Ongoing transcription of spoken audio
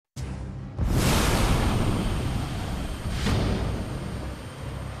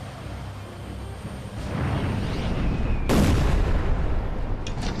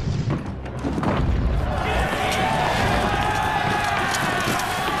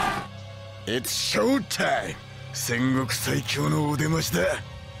It's show time! 戦国最強のお出ましだ。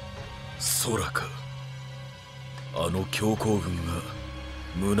空か。あの強行軍が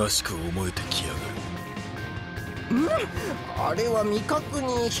虚しく思えてきやがる。あれは未確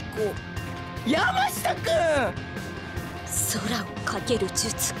認飛行。山下君、空をかける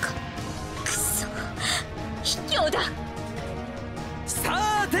術か。くそ、卑怯だ。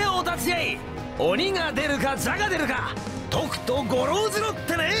さてお立ち会い。鬼が出るか蛇が出るか、とくと五郎次郎っ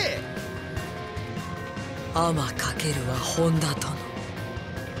てね。天かけるは本田殿、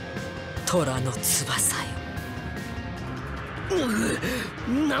虎の翼よ。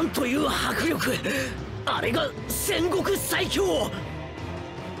なんという迫力。あれが戦国最強。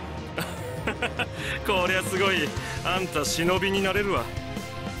こりゃすごい。あんた忍びになれるわ。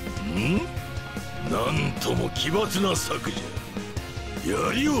なんとも奇抜な策じゃ。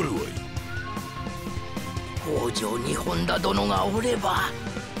やりおるわい。北条に本田殿がおれば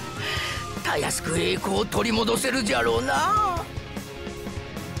たやすく栄光を取り戻せるじゃろうな。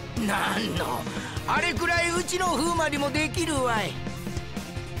なんのあれくらいうちの風魔にもできるわい。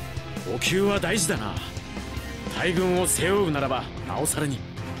補給は大事だな。大軍を背負うならばなおさらに。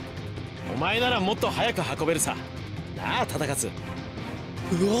お前ならもっと早く運べるさ。なあ忠勝。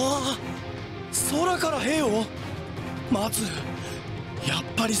うわー、空から兵を。松、やっ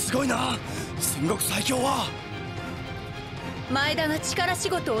ぱりすごいな戦国最強は。前田が力仕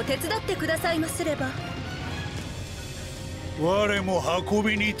事を手伝ってくださいますれば。我も運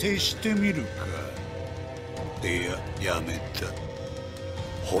びに徹してみるか。いや、やめた。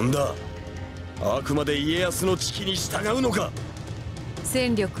本田、あくまで家康の指揮に従うのか。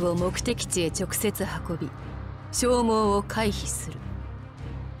戦力を目的地へ直接運び、消耗を回避する。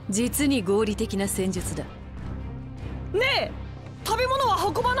実に合理的な戦術だ。ねえ、食べ物は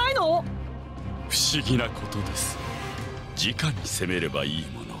運ばないの？不思議なことです。直に攻めればいい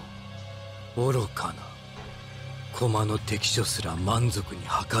もの。愚かな駒の敵所すら満足に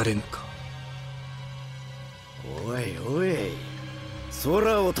測れぬか。おいおい、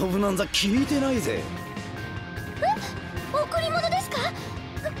空を飛ぶなんざ聞いてないぜ。贈り物ですか？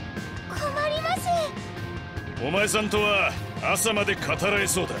困ります。お前さんとは朝まで語られ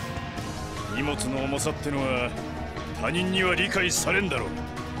そうだ。荷物の重さってのは他人には理解されんだろう。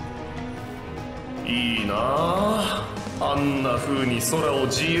いいなあ、あんな風に空を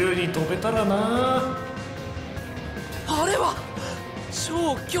自由に飛べたらな。あれは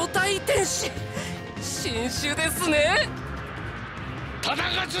超巨体天使、新種ですね。忠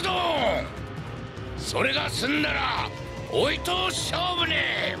勝殿、それが済んだらおいと勝負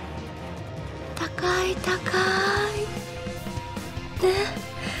ね。高い高いで、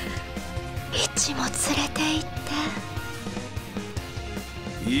一も連れて行って。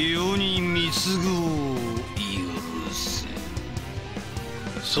世に貢ぐを許せ。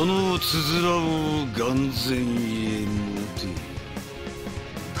そのつづらを眼前へ持て。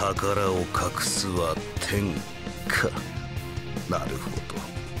宝を隠すは天か。なるほ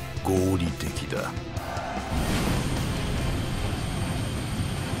ど、合理的だ。